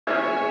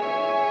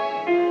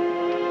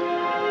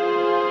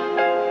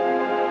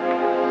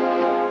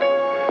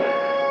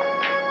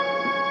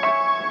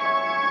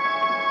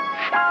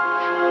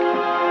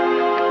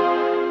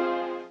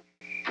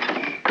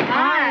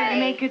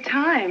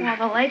time. Well,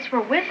 the lights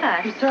were with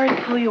us. I'm sorry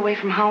to pull you away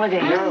from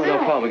holidays. No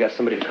problem. We got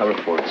somebody to cover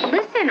for us.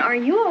 Listen, are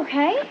you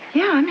okay?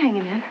 Yeah, I'm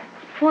hanging in.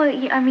 Well,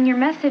 I mean, your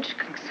message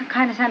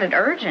kind of sounded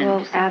urgent.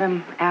 Well,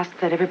 Adam asked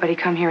that everybody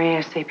come here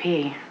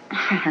ASAP.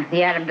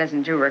 The Adam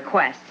doesn't do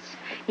requests.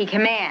 He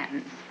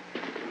commands.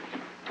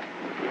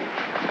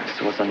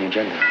 So what's on the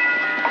agenda?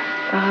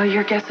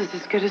 Your guess is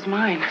as good as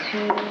mine.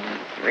 2,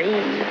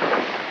 3,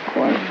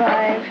 4,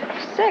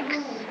 5, 6.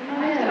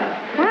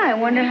 Wow, I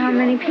wonder how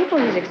many people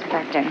he's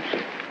expecting.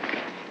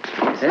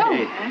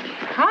 Hey.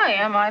 Hi,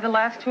 am I the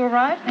last to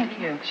arrive? Thank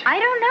you. I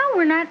don't know.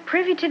 We're not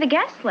privy to the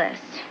guest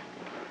list.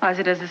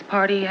 Does this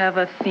party have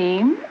a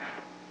theme?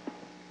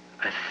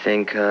 I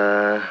think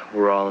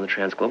we're all in the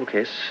TransGlobal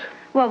case.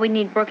 Well, we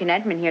need Brooke and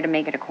Edmund here to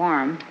make it a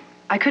quorum.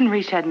 I couldn't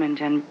reach Edmund,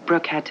 and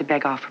Brooke had to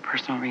beg off for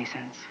personal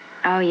reasons.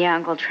 Oh, yeah,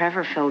 Uncle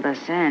Trevor filled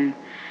us in.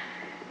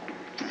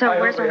 So I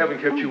where's hope I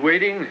haven't kept you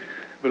waiting.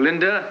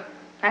 Belinda.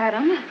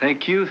 Adam?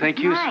 Thank you,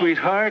 Hi.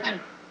 sweetheart.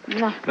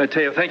 No.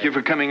 Mateo, thank you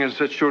for coming in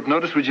such short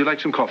notice. Would you like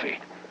some coffee?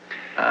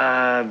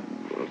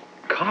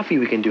 Coffee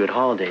we can do at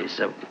holidays.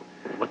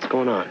 What's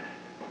going on?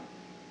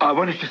 Why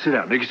don't you sit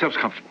down? Make yourselves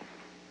comfortable.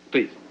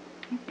 Please.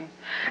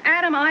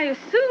 Adam, I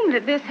assume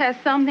that this has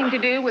something to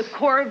do with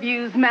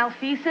Corview's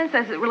malfeasance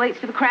as it relates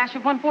to the crash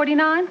of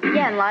 149?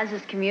 Yeah, and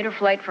Liz's commuter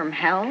flight from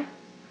hell.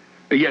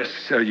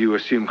 Yes, you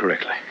assume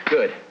correctly.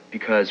 Good,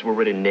 because we're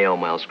ready to nail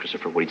Miles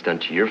Christopher, what he's done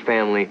to your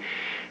family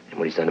and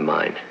what he's done to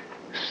mine.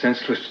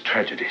 Senseless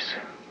tragedies.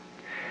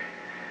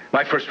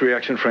 My first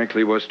reaction,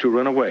 frankly, was to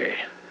run away.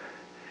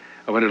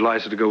 I wanted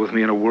Liza to go with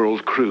me on a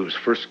world cruise,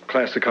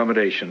 first-class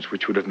accommodations,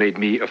 which would have made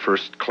me a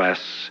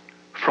first-class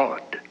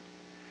fraud.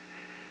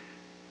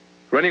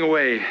 Running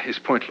away is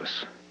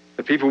pointless.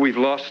 The people we've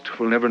lost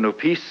will never know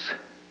peace,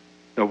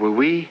 nor will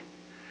we,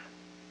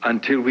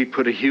 until we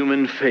put a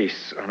human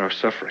face on our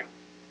suffering,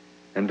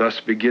 and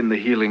thus begin the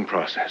healing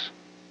process.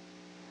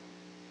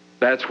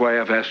 That's why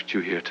I've asked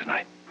you here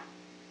tonight.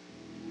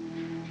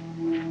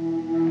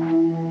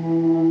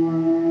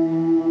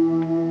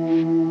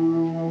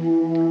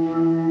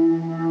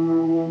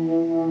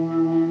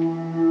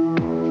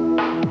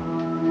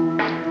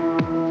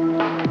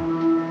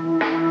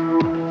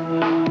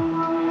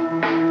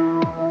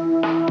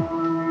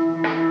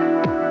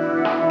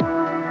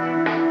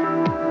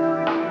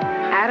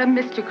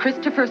 Mr.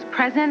 Christopher's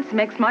presence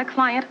makes my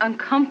client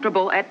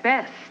uncomfortable at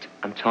best.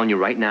 I'm telling you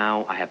right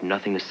now, I have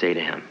nothing to say to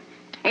him.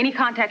 Any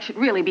contact should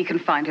really be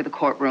confined to the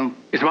courtroom.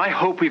 It's my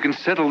hope we can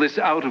settle this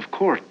out of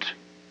court.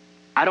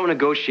 I don't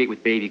negotiate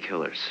with baby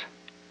killers.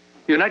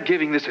 You're not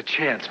giving this a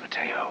chance,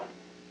 Mateo.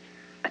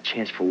 A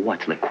chance for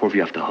what? To let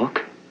Corview off the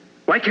hook?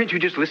 Why can't you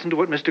just listen to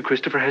what Mr.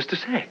 Christopher has to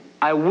say?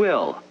 I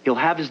will. He'll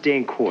have his day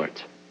in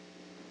court.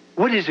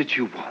 What is it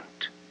you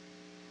want?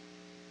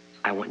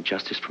 I want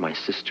justice for my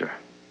sister.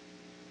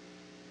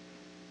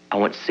 I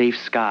want safe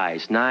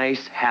skies,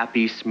 nice,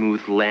 happy,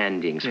 smooth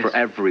landings for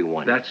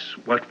everyone. That's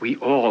what we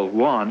all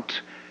want.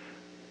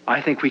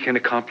 I think we can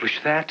accomplish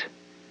that.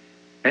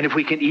 And if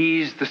we can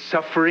ease the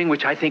suffering,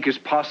 which I think is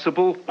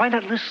possible, why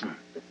not listen?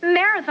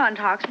 Marathon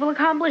talks will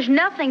accomplish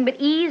nothing but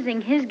easing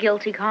his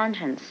guilty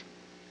conscience.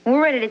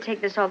 We're ready to take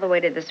this all the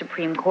way to the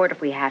Supreme Court if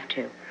we have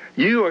to.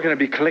 You are going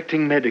to be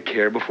collecting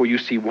Medicare before you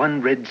see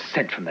 1 red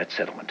cent from that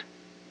settlement.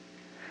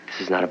 This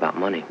is not about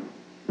money.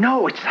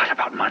 No, it's not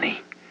about money.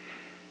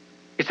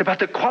 It's about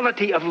the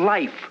quality of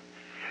life.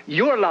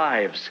 Your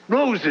lives,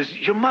 Rose's,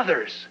 your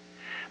mother's,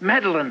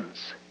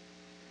 Madeline's.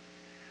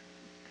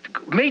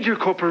 Major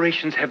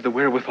corporations have the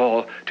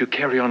wherewithal to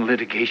carry on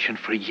litigation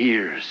for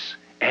years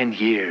and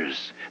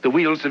years. The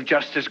wheels of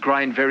justice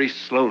grind very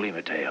slowly,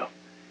 Mateo.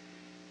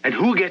 And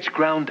who gets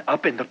ground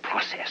up in the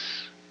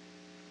process?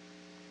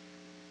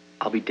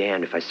 I'll be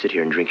damned if I sit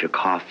here and drink your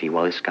coffee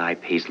while this guy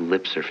pays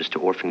lip service to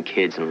orphan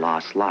kids and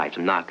lost lives.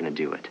 I'm not going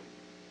to do it.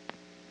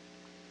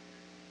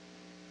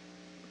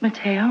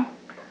 Mateo,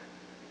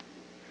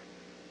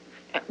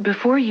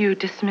 before you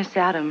dismiss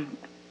Adam,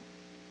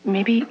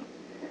 maybe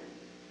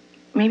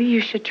you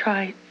should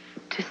try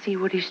to see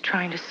what he's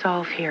trying to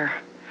solve here.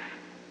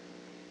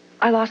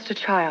 I lost a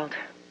child,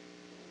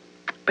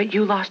 but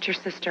you lost your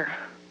sister.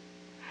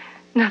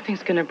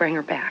 Nothing's going to bring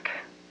her back.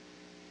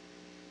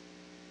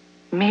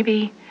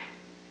 Maybe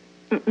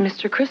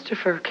Mr.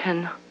 Christopher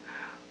can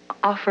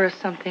offer us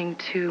something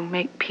to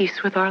make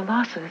peace with our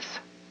losses.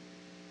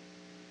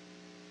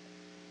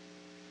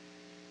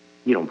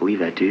 You don't believe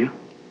that, do you?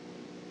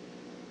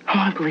 Oh,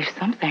 I believe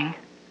something.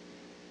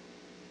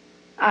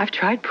 I've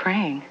tried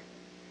praying.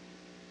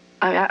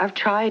 I've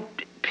tried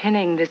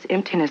pinning this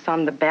emptiness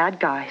on the bad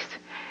guys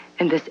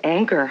and this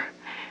anger.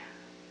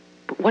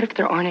 But what if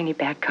there aren't any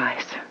bad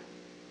guys?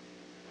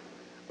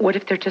 What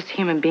if they're just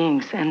human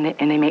beings and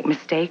they make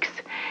mistakes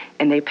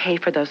and they pay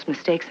for those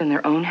mistakes in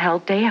their own hell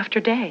day after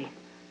day?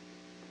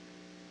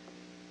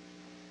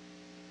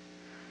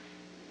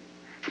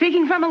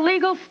 Speaking from a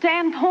legal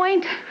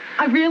standpoint,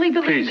 I really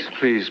believe...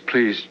 Please,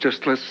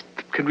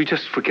 can we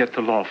just forget the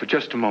law for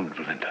just a moment,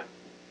 Belinda?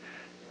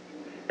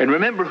 And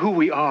remember who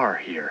we are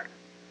here.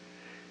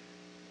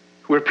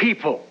 We're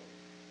people.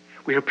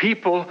 We are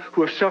people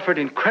who have suffered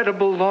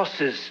incredible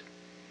losses.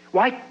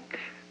 Why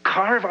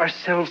carve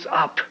ourselves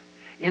up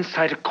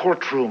inside a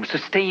courtroom,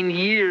 sustain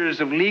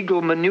years of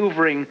legal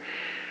maneuvering,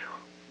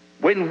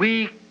 when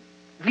we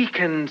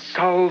can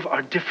solve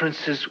our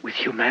differences with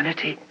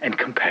humanity and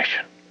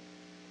compassion?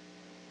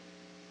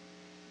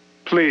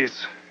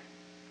 Please.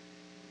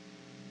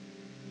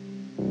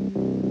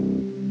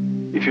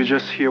 If you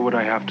just hear what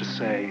I have to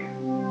say,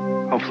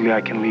 hopefully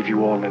I can leave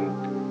you all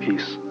in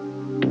peace.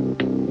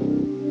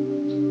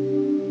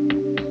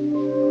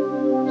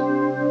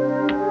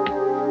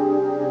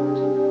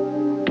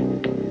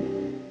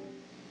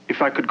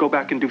 If I could go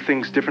back and do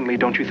things differently,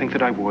 don't you think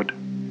that I would?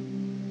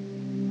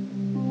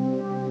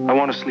 I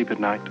want to sleep at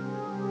night.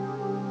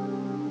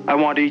 I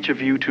want each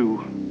of you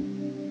to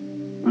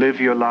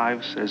live your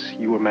lives as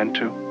you were meant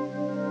to.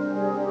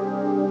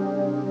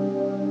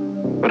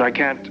 But I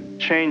can't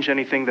change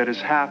anything that has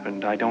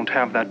happened. I don't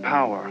have that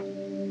power.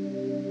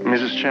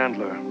 Mrs.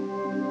 Chandler,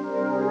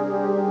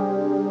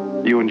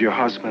 you and your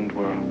husband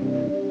were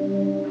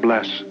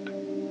blessed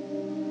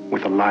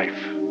with a life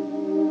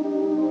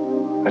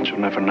that you'll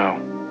never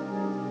know.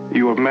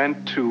 You were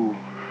meant to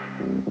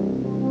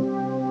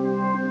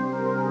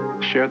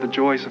share the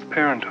joys of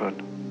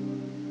parenthood.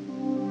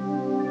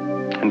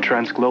 And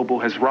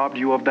TransGlobal has robbed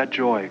you of that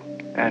joy,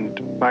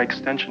 and by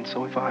extension,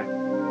 so have I.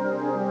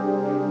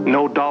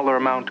 No dollar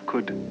amount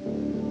could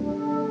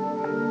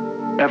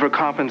ever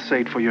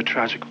compensate for your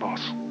tragic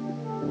loss.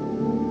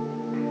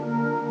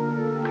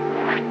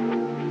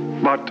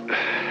 But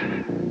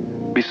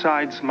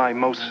besides my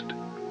most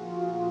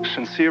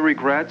sincere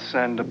regrets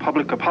and a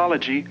public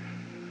apology,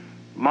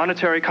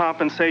 monetary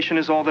compensation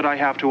is all that I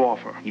have to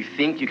offer. You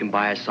think you can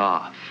buy us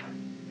off?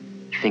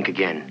 Think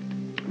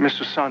again.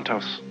 Mr.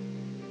 Santos,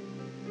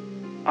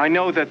 I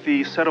know that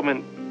the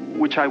settlement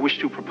which I wish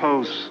to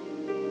propose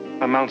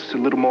amounts to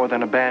little more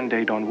than a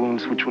Band-Aid on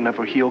wounds which will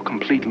never heal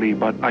completely,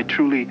 but I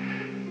truly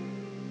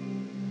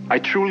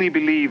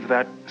believe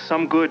that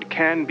some good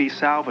can be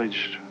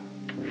salvaged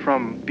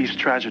from these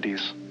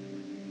tragedies.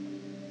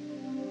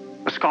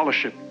 A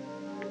scholarship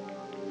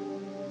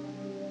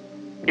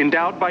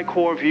endowed by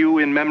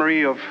Corview in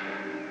memory of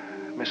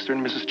Mr.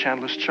 and Mrs.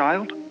 Chandler's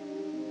child.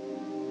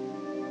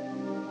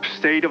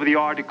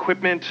 State-of-the-art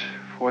equipment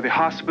for the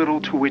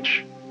hospital to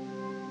which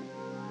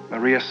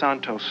Maria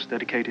Santos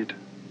dedicated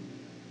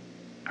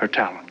her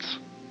talents.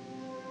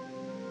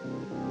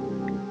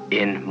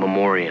 In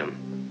memoriam.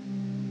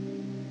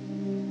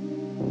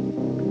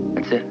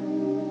 That's it.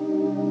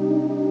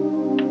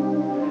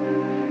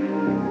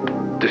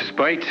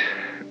 Despite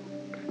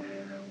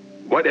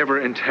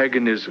whatever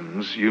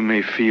antagonisms you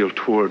may feel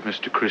toward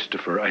Mr.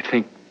 Christopher, I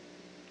think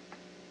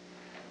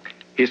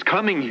his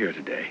coming here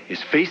today,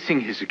 his facing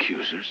his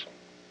accusers,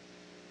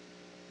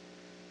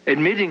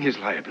 admitting his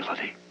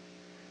liability,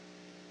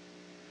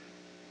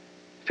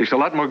 takes a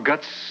lot more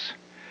guts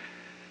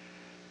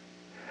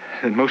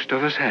than most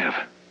of us have.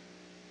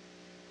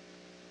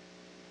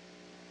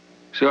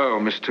 So,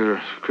 Mr.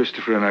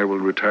 Christopher and I will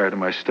retire to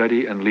my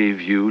study and leave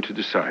you to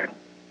decide.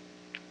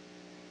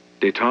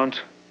 Détente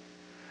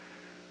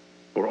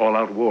or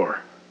all-out war?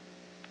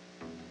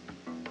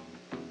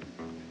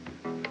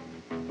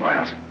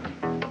 Miles.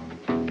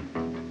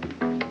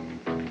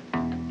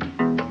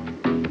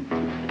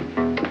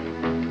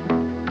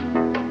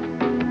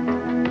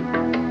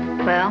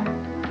 Well,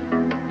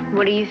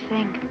 what do you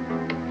think?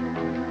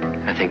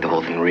 I think the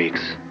whole thing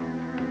reeks.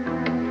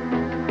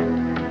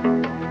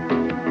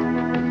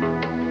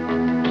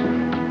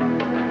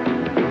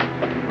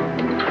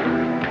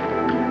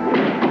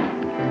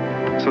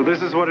 So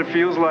this is what it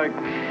feels like.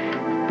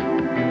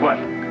 What?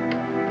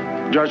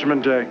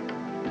 Judgment Day.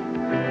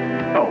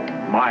 Oh,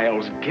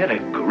 Miles, get a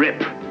grip.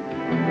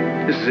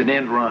 This is an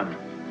end run.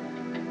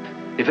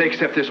 If they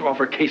accept this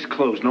offer, case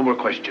closed, no more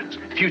questions.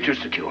 Future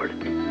secured.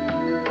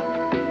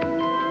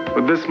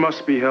 But this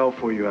must be hell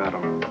for you,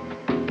 Adam.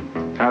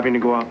 Having to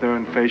go out there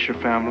and face your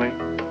family,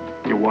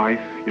 your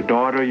wife, your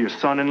daughter, your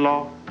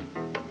son-in-law.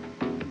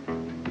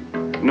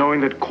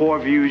 Knowing that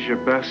Corview's your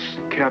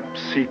best-kept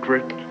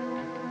secret.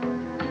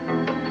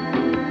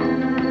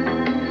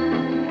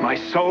 My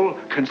sole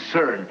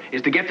concern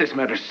is to get this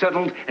matter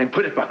settled and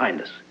put it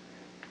behind us.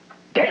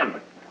 Damn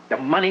it. The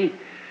money,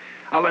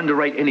 I'll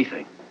underwrite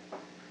anything.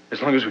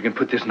 As long as we can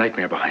put this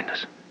nightmare behind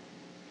us.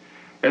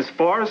 As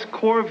far as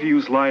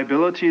Corview's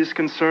liability is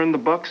concerned, the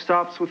buck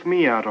stops with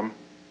me, Adam.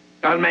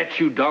 I'll match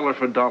you dollar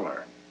for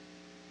dollar.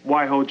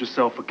 Why hold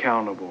yourself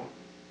accountable?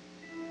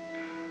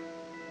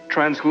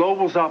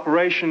 TransGlobal's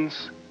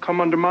operations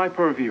come under my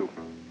purview.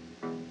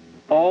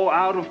 All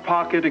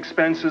out-of-pocket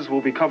expenses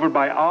will be covered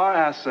by our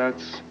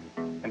assets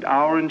and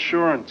our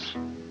insurance.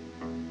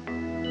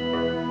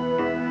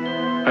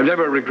 I've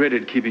never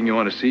regretted keeping you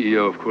on as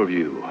CEO of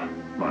Corview,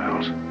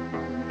 Miles.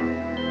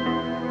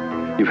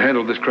 You've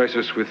handled this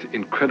crisis with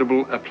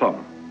incredible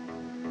aplomb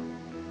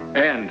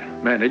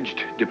and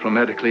managed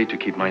diplomatically to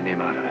keep my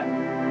name out of it.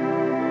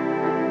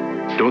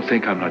 Don't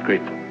think I'm not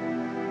grateful.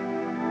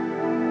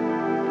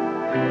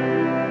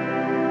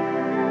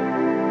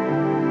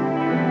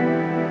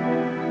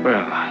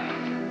 Well,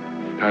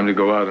 Time to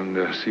go out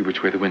and see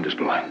which way the wind is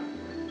blowing.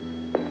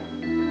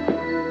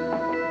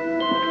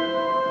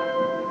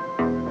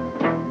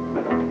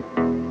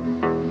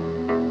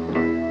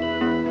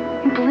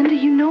 Belinda,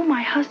 you know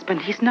my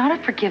husband. He's not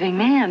a forgiving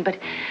man, but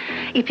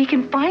if he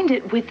can find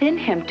it within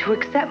him to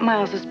accept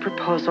Miles's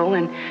proposal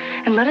and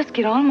let us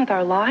get on with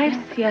our lives.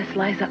 Yes,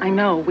 Liza, I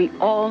know. We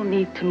all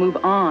need to move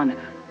on.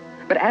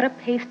 But at a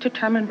pace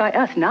determined by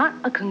us, not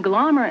a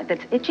conglomerate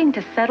that's itching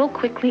to settle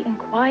quickly and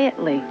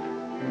quietly.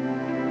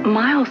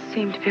 Miles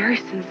seemed very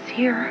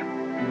sincere.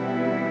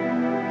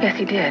 Yes,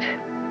 he did.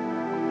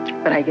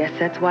 But I guess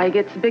that's why he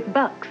gets big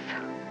bucks.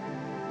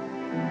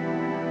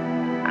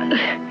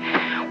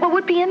 What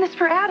would be in this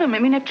for Adam? I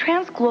mean, if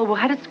TransGlobal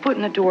had its foot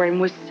in the door and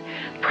was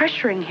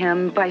pressuring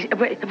him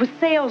with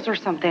sales or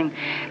something,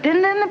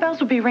 then the bells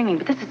would be ringing.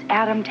 But this is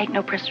Adam, take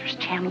no prisoners,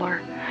 Chandler.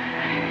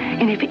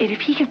 And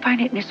if he can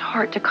find it in his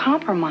heart to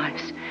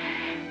compromise,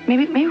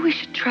 maybe we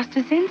should trust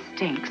his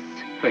instincts.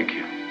 Thank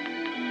you.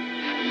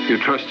 Your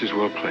trust is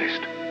well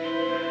placed.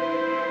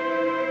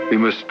 We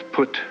must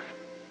put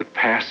the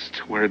past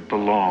where it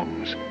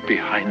belongs,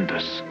 behind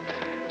us,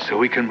 so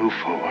we can move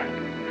forward.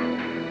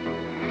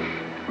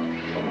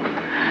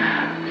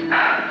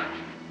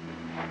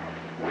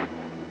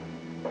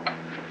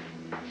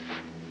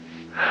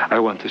 I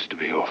want this to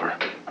be over,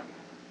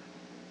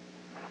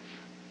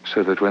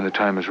 so that when the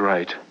time is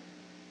right,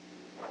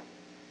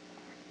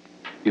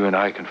 you and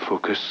I can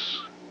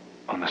focus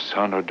on the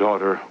son or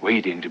daughter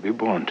waiting to be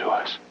born to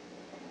us.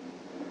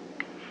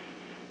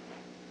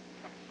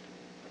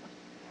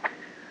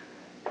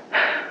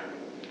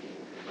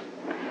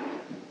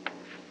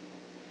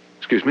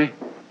 Excuse me?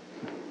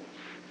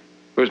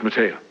 Where's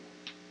Mateo?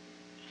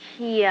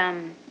 He,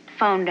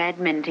 phoned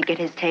Edmund to get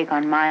his take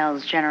on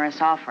Miles' generous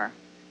offer.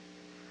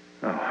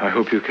 Oh, I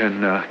hope you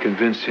can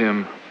convince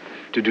him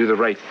to do the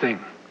right thing.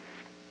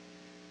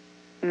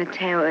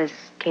 Mateo is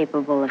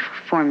capable of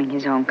forming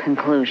his own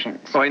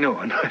conclusions. Oh, I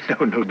know.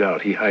 No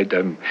doubt.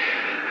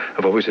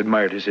 I've always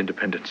admired his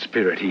independent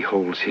spirit. He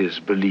holds his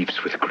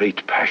beliefs with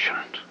great passion.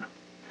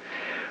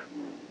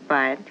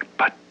 But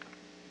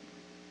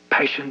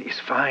passion is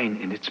fine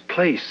in its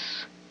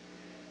place.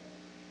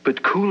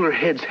 But cooler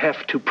heads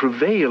have to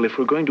prevail if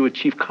we're going to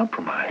achieve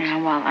compromise.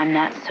 Well, I'm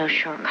not so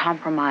sure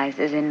compromise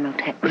is in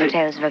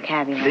Mateo's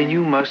vocabulary. Then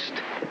you must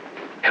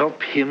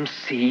help him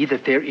see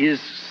that there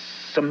is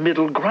some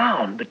middle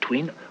ground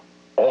between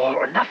all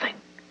or nothing.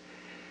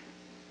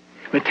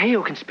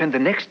 Mateo can spend the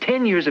next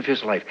 10 years of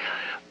his life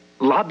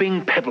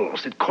lobbing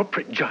pebbles at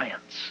corporate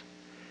giants.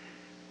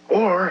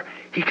 Or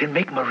he can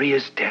make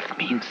Maria's death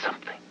mean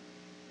something.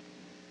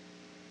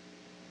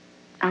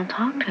 I'll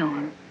talk to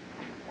him.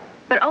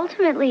 But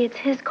ultimately, it's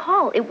his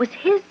call. It was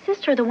his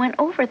sister that went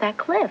over that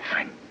cliff.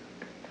 Fine.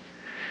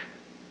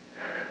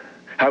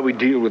 How we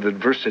deal with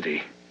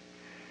adversity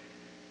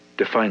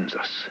defines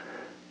us.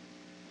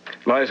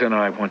 Liza and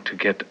I want to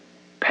get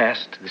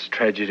past this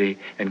tragedy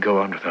and go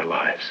on with our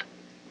lives.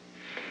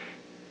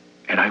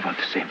 And I want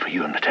the same for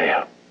you and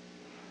Mateo.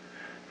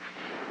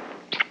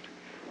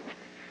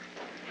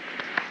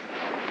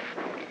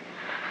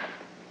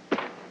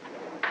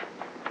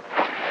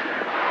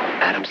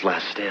 Adam's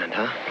last stand,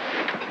 huh?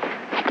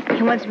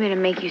 He wants me to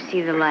make you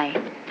see the light.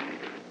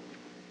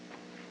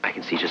 I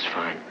can see just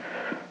fine.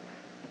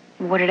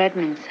 What did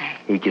Edmund say?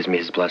 He gives me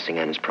his blessing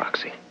and his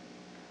proxy.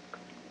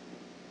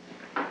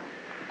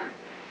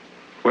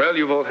 Well,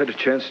 you've all had a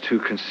chance to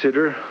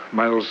consider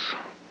Miles'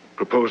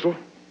 proposal.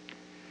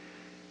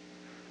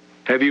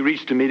 Have you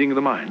reached a meeting of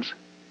the minds?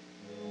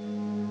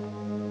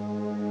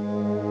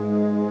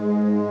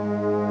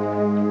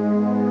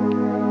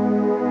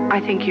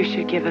 I think you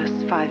should give us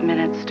 5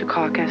 minutes to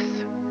caucus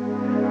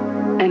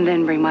and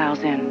then bring Miles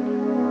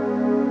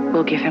in.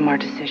 We'll give him our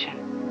decision.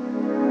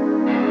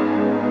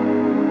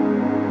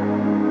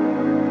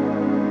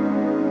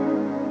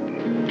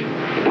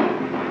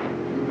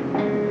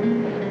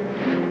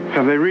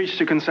 Have they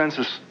reached a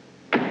consensus?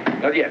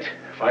 Not yet.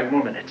 5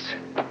 more minutes.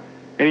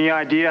 Any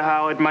idea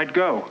how it might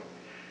go?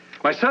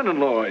 My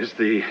son-in-law is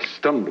the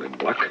stumbling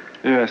block.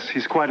 Yes,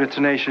 he's quite a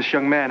tenacious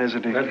young man,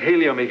 isn't he? Let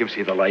Haley make him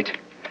see the light.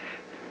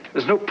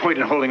 There's no point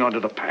in holding on to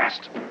the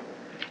past.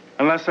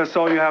 Unless that's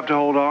all you have to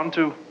hold on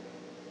to.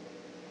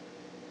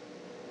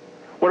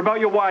 What about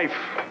your wife?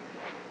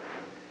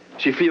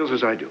 She feels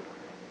as I do.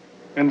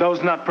 And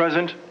those not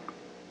present?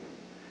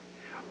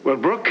 Well,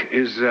 Brooke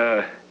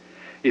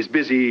is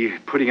busy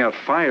putting out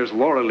fires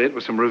Laura lit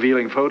with some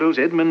revealing photos.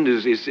 Edmund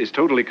is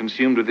totally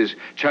consumed with his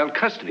child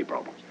custody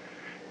problems.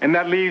 And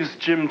that leaves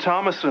Jim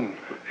Thomason.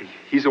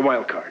 He's a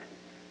wild card.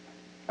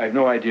 I have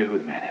no idea who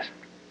the man is.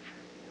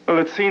 Well,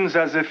 it seems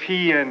as if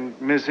he and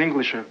Miss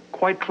English are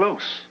quite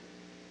close.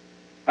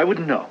 I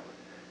wouldn't know.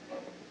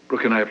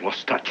 Brooke and I have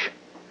lost touch.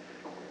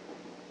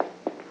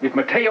 If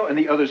Mateo and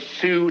the others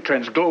sue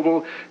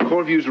TransGlobal,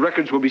 Corview's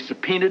records will be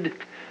subpoenaed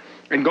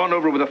and gone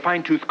over with a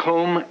fine-tooth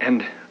comb,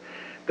 and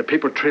the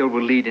paper trail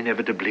will lead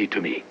inevitably to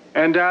me.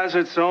 And as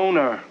its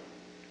owner,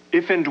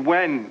 if and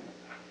when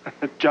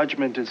a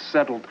judgment is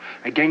settled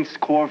against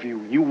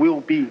Corview, you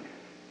will be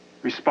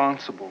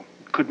responsible.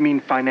 It could mean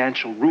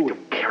financial ruin.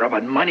 care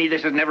about money.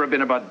 This has never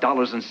been about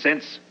dollars and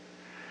cents.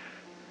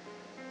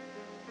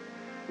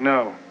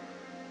 No.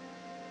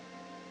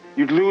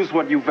 You'd lose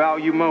what you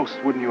value most,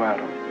 wouldn't you,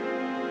 Adam?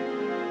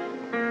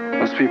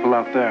 Those people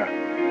out there.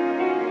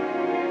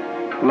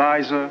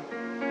 Liza,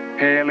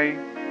 Haley,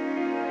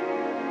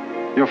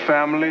 your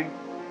family.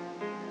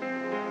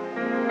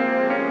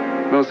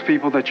 Those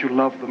people that you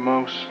love the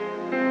most.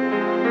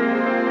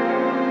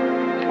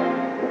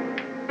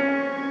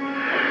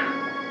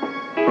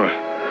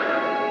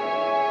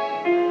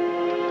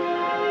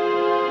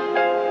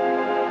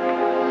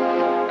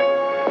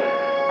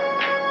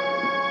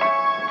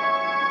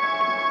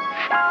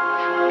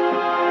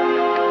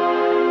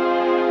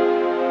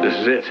 This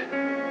is it.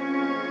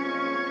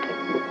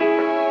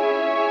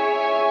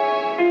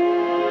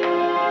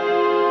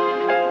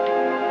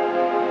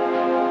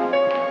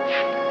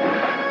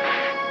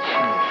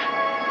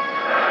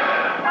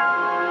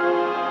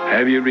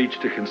 Have you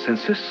reached a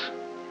consensus?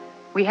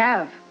 We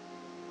have.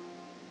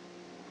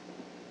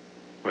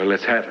 Well,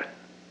 let's have it.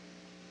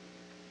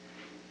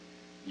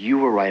 You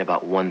were right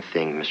about one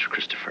thing, Mr.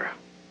 Christopher.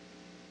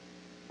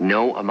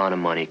 No amount of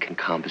money can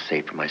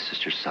compensate for my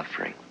sister's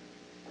suffering.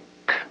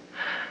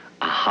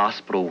 A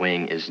hospital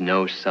wing is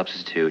no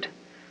substitute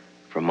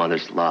for a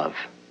mother's love.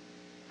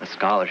 A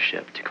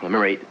scholarship to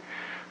commemorate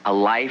a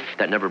life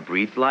that never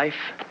breathed life.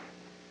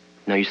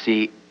 Now, you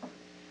see,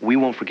 we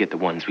won't forget the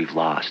ones we've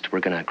lost. We're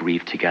gonna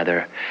grieve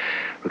together.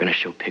 We're gonna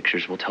show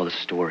pictures. We'll tell the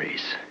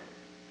stories.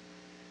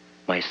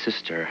 My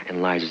sister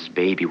and Liza's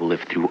baby will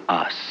live through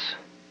us,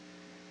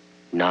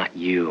 not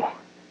you.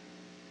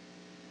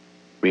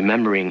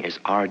 Remembering is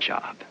our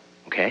job,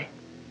 okay?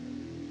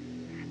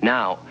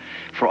 Now,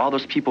 for all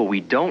those people we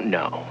don't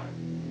know,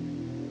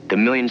 the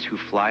millions who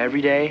fly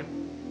every day,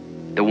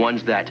 the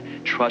ones that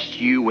trust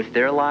you with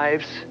their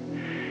lives,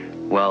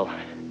 well,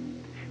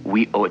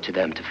 we owe it to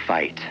them to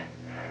fight.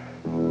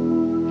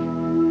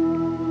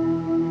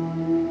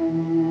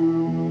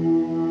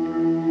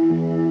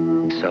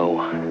 So,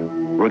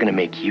 we're gonna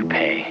make you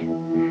pay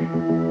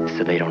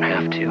so they don't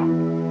have to.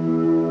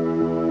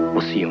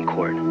 We'll see you in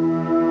court.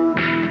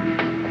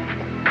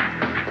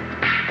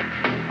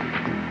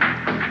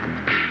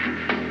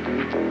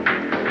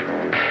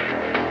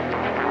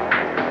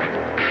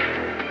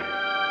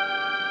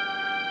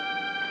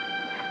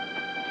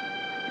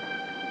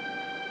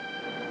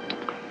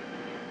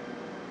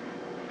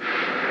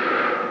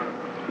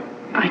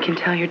 I can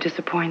tell you're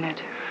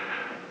disappointed.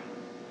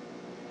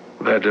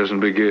 That doesn't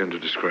begin to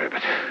describe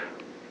it.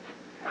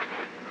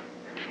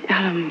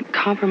 Adam,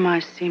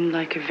 compromise seemed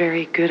like a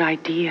very good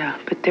idea,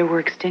 but there were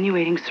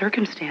extenuating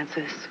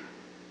circumstances.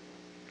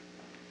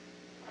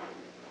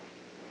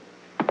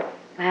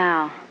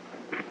 Wow.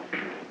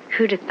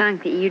 Who'd have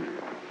thunk that you'd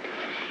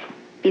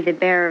be the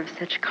bearer of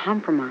such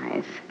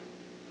compromise?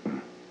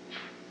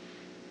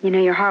 You know,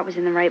 your heart was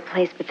in the right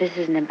place, but this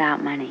isn't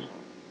about money.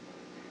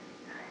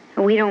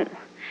 We don't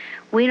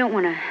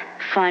want to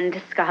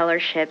fund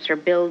scholarships or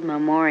build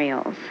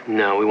memorials.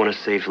 No, we want to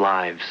save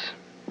lives.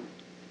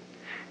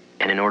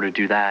 And in order to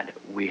do that,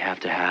 we have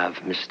to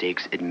have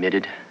mistakes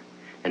admitted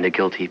and the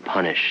guilty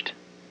punished.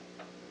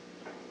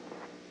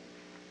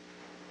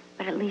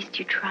 But at least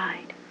you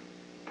tried.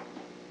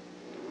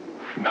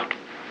 No.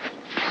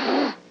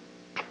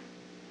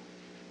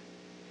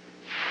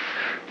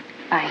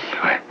 Bye.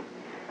 Bye.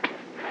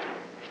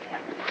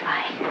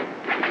 Bye.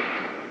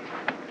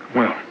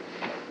 Well,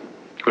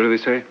 what do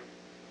they say?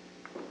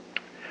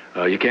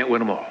 You can't win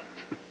them all.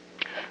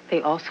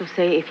 They also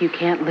say if you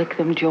can't lick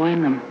them,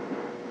 join them.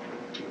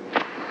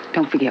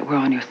 Don't forget, we're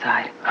on your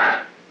side.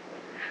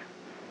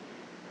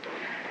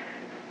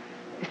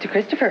 Mr.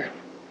 Christopher,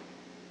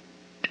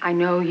 I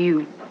know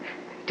you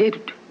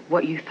did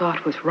what you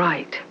thought was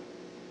right.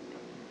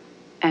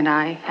 And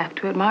I have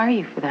to admire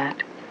you for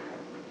that.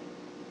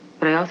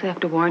 But I also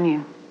have to warn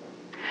you.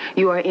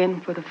 You are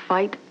in for the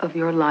fight of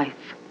your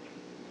life.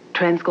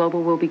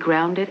 TransGlobal will be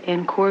grounded,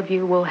 and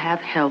Corview will have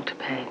hell to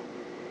pay.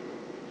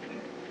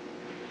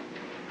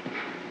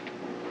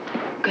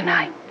 Good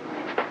night.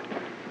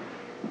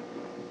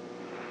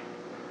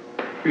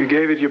 You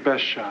gave it your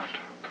best shot.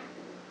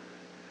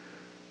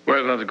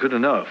 Well, not good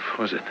enough,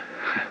 was it?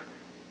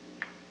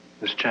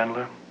 Miss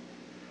Chandler?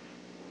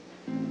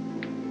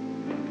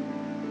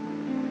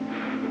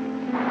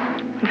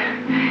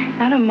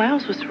 Adam,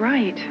 Miles was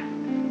right. I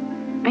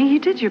mean, you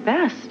did your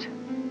best.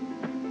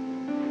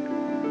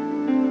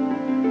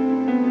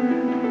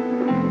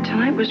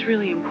 Tonight was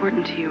really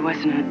important to you,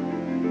 wasn't it?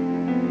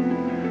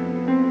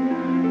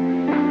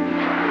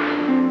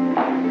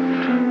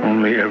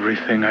 Only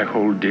everything I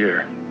hold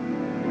dear.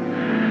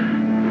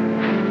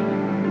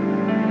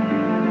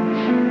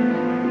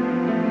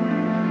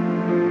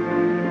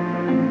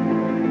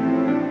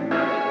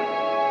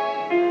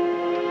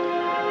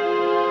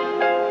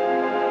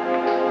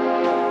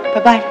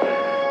 Bye-bye.